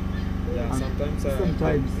leg. Yeah, sometimes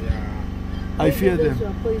yeah. I fear them. Those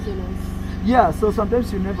are poisonous. Yeah, so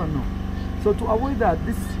sometimes you never know. So to avoid that,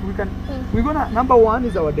 we're gonna, number one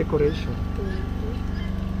is our decoration.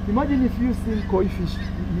 Imagine if you see koi fish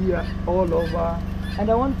here all over, and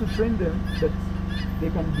I want to train them that they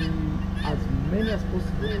can be as many as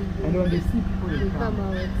possible, and when they see people, they come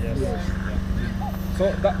out. Yes. Yeah.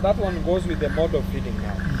 So that one goes with the mode of feeding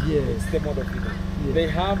now. Yes. It's the mode of feeding. Yes. They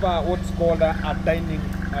have what's called a dining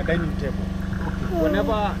table. Okay.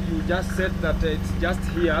 Whenever you just said that it's just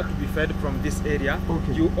here to be fed from this area,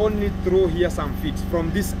 okay, you only throw here some feeds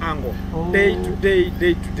from this angle, day to day,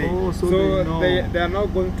 day to day. So they are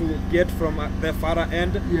not going to get from the far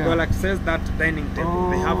end. Yeah. They'll access that dining table.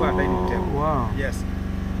 They have a dining table. Wow. Yes.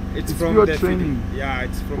 It's from the training. Yeah,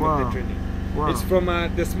 it's from the training. Wow. It's from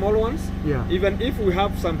the small ones. Yeah. Even if we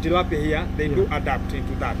have some tilapia here, they do adapt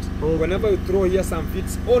into that. Okay. Whenever you throw here some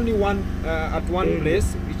feeds, only one at one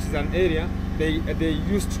place, which is an area, they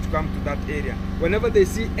used to come to that area. Whenever they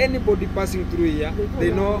see anybody passing through here,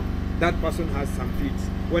 they know that person has some feeds.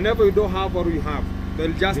 Whenever you don't have or you have,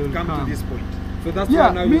 they'll just come to this point. So that's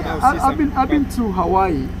why now you now see some. I've been to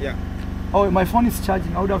Hawaii. Yeah. Oh, my phone is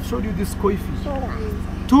charging. I would have showed you this koi fish.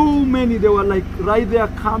 Too many. They were like right there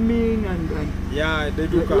coming and yeah, they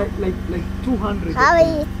do come. Like 200.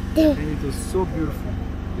 And it was so beautiful.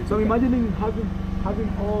 So I'm imagining having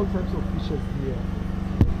all types of fishes here.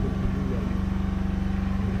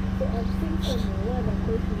 I've seen some water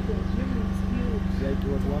koi fish. Yeah, it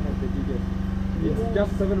was one of the biggest. It's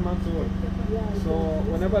just 7 months old. Yeah, so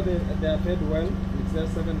whenever they are fed well, it's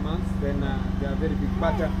just 7 months, then they are very big.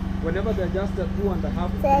 But whenever they're just 2.5,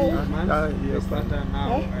 3 months, they start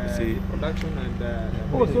now production and.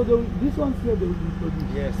 So these ones here they will be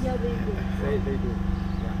produced. Yes. Yeah, they do. They do.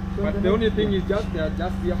 Yeah. So but the only thing is just they are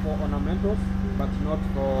just here for ornamentals, but not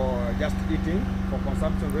for just eating. For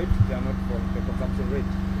consumption rate, they are not for the consumption rate.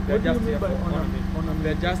 They're just here for ornament.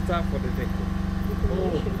 They're just for the decor.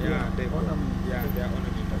 Yeah, they are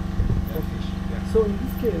ornamental. Okay. Yeah. So in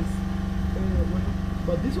this case,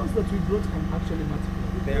 but these ones that we brought can actually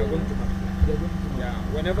multiply. They are going to multiply. They are going to multiply. Yeah,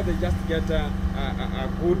 whenever they just get a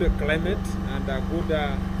good climate and a good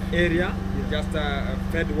area, just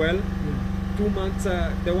fed well. 2 months,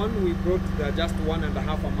 the one we brought just 1.5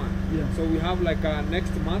 a month. Yeah. So we have like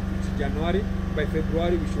next month, which is January. By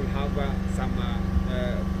February, we should have some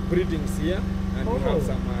breedings here, and we have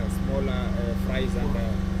some smaller fries and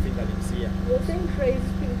fingerlings here. You're saying fries,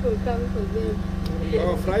 people come for them.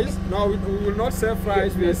 Oh, fries? No, we will not sell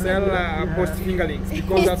fries, we sell post fingerlings,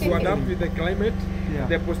 because as to adapt with the climate,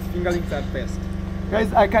 the post fingerlings are best.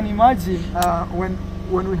 Guys, I can imagine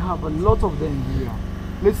when we have a lot of them here.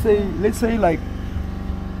 Let's say like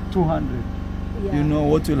 200. Yeah. You know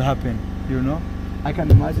what will happen, you know? I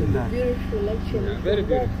can imagine that. Beautiful, actually. Yeah, very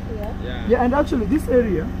beautiful. Yeah, and actually this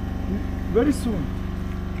area, very soon,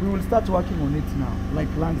 we will start working on it now, like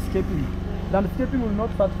landscaping. Landscaping will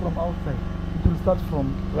not start from outside. It will start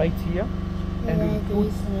from right here, and we'll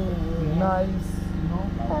put nice, you know,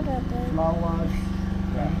 flowers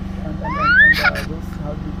and those,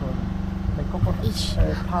 how do you call them? Like coconut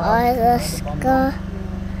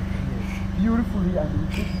beautifully, and we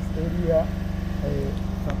put this area.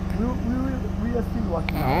 We are still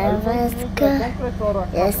working on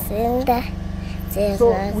it. So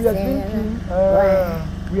we are thinking,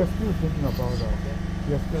 we are still thinking about that.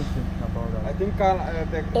 We are still thinking about that. I think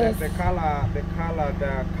the color, the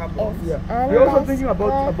carbon. Yeah. We're also thinking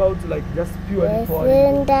about like just pure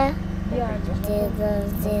pouring. Yeah. How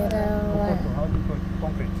do you call it?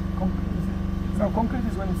 Concrete. No, concrete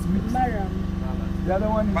is when it's mixed. The other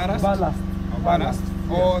one is ballast. Ballast.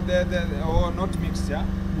 Or or not mixed, yeah?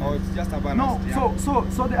 Or it's just a ballast. No,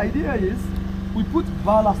 so the idea is we put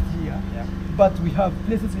ballast here, but we have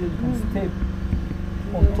places where you can step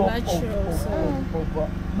on top of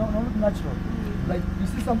no, not natural. Like you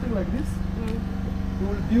see something like this, we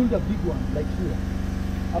will build a big one like here,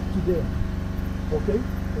 up to there. Okay?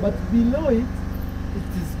 But below it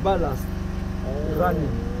is ballast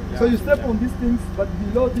running. Yeah. So you step on these things, but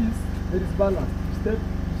below this there is ballast. You step.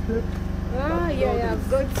 I've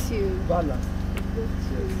got you. Ballast.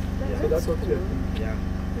 So that's what we are thinking. Yeah,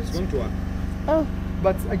 it's going to work.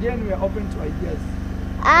 But again, we are open to ideas.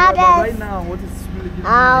 But right now, what is really giving me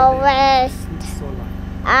is solar.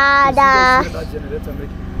 That generator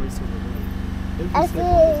making noise over there. Every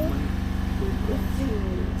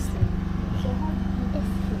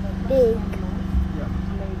second big.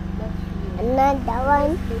 Another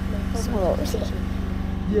one small.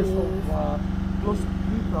 Yes, of close to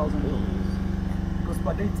 $3,000. Because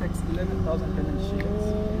per day it takes 11,000 Kenyan shillings,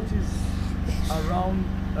 which is around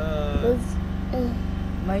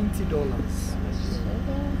 $90.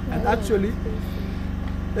 And actually,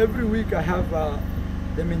 every week I have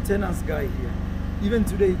the maintenance guy here. Even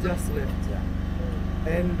today he just left.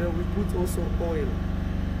 And we put also oil.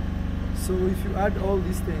 So if you add all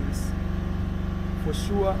these things, for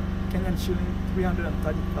sure, Kenyan shilling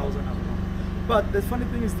 330,000 a month. But the funny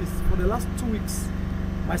thing is this: for the last 2 weeks,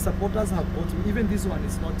 my supporters have bought me. Even this one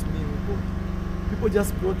is not me who bought. People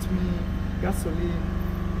just brought me gasoline,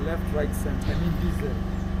 left, right, center. I mean diesel,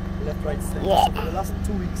 left, right, center. So for the last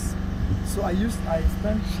 2 weeks, so I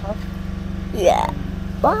spent half.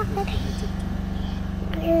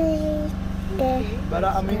 But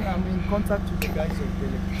I'm in contact with the guys of the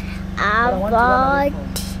electricity. But I want to run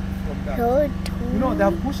away from that. You know, they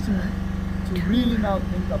have pushed me to really now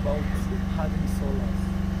think about having solars.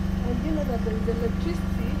 And you know that there is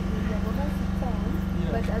electricity in the Mombasa town,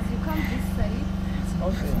 but as you come this side, it's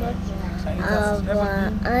not there.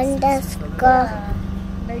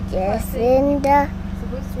 Jacinda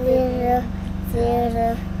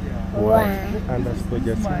 001. Underscore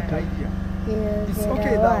Jacinta. It's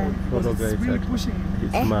okay that way, because it's really pushing me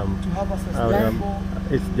it's mom. to have a sustainable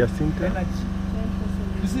it's Jacinta. energy.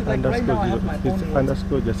 You see, like right now I have my own water.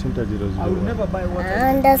 Underscore Jacinta 001. I will never buy water.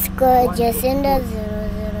 Underscore Jacinda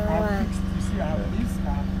 001. You see, I have this,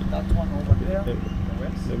 that one over there.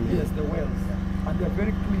 Yes, the wells. And they're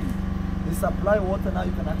very clean. They supply water now,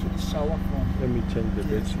 you can actually shower from. Let me change the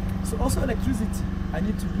battery. So also electricity, I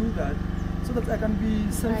need to do that so that I can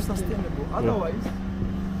be self-sustainable. Otherwise,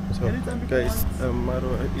 so guys,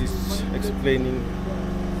 Marwa is explaining,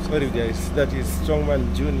 sorry guys, that is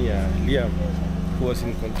Strongman Junior Liam who was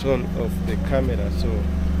in control of the camera. So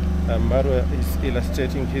Marwa is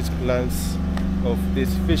illustrating his plans of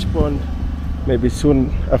this fish pond. Maybe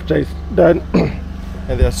soon after it's done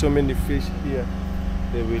and there are so many fish here,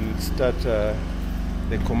 they will start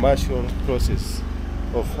the commercial process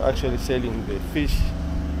of actually selling the fish.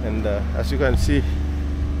 And as you can see,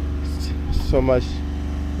 so much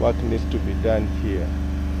work needs to be done here,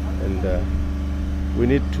 and we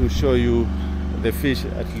need to show you the fish.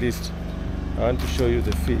 At least I want to show you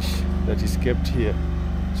the fish that is kept here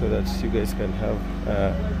so that you guys can have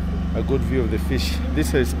a good view of the fish.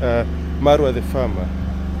 This is Marwa the farmer,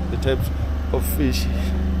 the types of fish,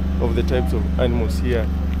 of the types of animals here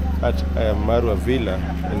at Marwa Villa,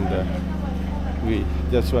 and we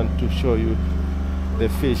just want to show you the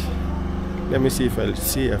fish. Let me see if I'll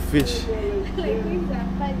see a fish.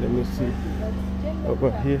 Let me see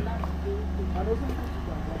over here.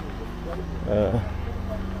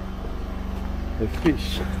 The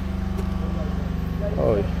fish.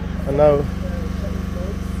 Oh, and now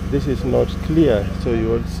this is not clear, so you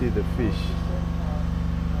won't see the fish.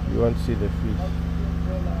 You won't see the fish.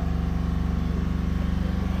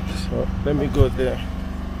 So let me go there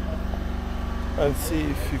and see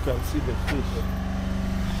if you can see the fish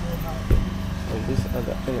on this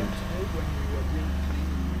other end.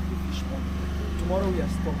 Tomorrow we are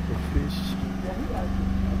stocked the fish.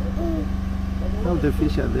 Now the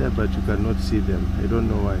fish are there, but you cannot see them. I don't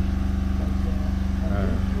know why.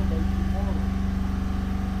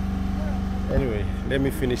 Anyway, let me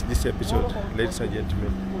finish this episode, ladies and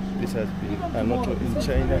gentlemen. This has been ANOTO in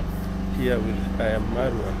China, here with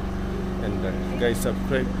iammarwa. And guys,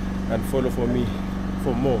 subscribe and follow for me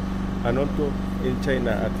for more. ANOTO in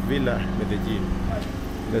China at Villa Medellin.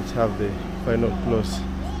 Let's have the final close.